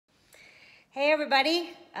Hey everybody,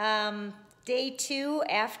 day 2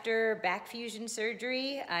 after back fusion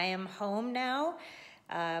surgery. I am home now.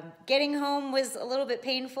 Getting home was a little bit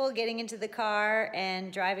painful, getting into the car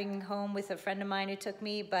and driving home with a friend of mine who took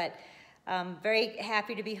me, but very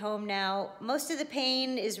happy to be home now. Most of the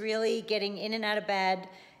pain is really getting in and out of bed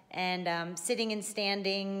and sitting and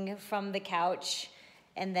standing from the couch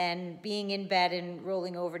and then being in bed and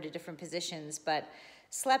rolling over to different positions. But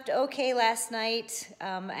slept okay last night.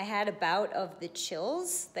 I had a bout of the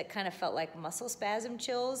chills that kind of felt like muscle spasm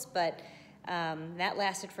chills, but that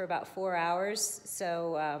lasted for about 4 hours.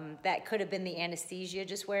 So that could have been the anesthesia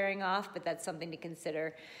just wearing off, but that's something to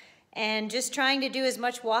consider. And just trying to do as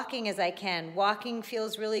much walking as I can. Walking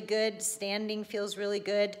feels really good, standing feels really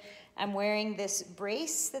good. I'm wearing this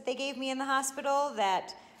brace that they gave me in the hospital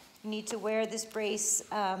that you need to wear this brace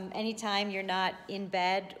anytime you're not in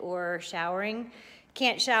bed or showering.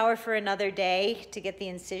 Can't shower for another day to get the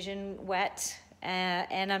incision wet,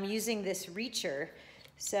 and I'm using this reacher.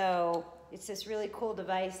 So it's this really cool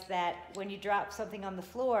device that when you drop something on the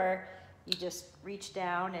floor, you just reach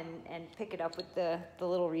down and pick it up with the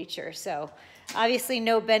little reacher. So obviously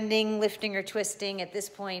no bending, lifting, or twisting. At this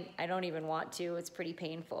point, I don't even want to. It's pretty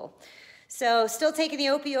painful. So still taking the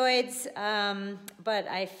opioids, but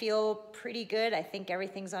I feel pretty good. I think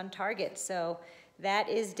everything's on target. So that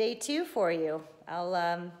is day 2 for you.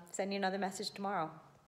 I'll send you another message tomorrow.